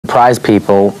surprise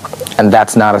people, and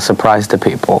that's not a surprise to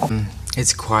people.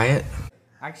 It's quiet.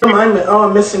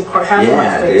 I'm missing half of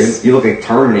my face. Dude, you look like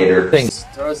Terminator.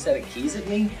 Throw a set of keys at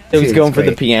me? It was going for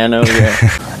the piano,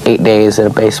 yeah. 8 days in a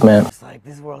basement. It's like,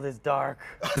 this world is dark.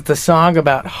 It's a song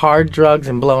about hard drugs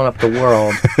and blowing up the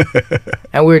world.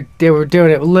 And they were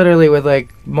doing it literally with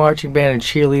like marching band and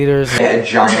cheerleaders. A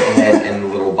giant head and a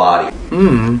little body.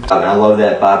 And I love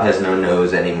that Bob has no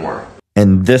nose anymore.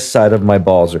 And this side of my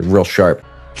balls are real sharp.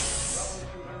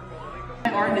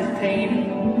 My art is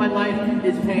pain. My life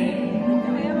is pain.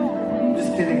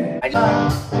 Just kidding.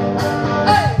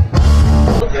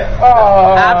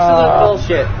 Absolute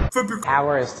bullshit.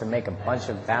 Power is to make a bunch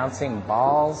of bouncing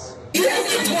balls.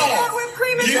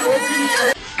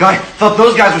 God, I thought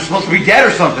those guys were supposed to be dead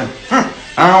or something. I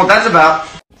don't know what that's about.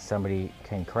 Somebody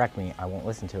can correct me. I won't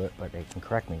listen to it, but they can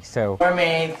correct me. So I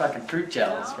made fucking fruit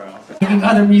gels, bro. Making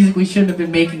other music we shouldn't have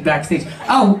been making backstage.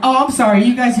 Oh, I'm sorry.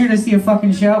 You guys here to see a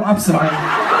fucking show? I'm sorry.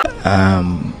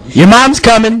 Your mom's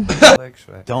coming.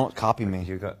 Don't copy me.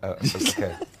 You got.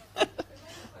 Okay.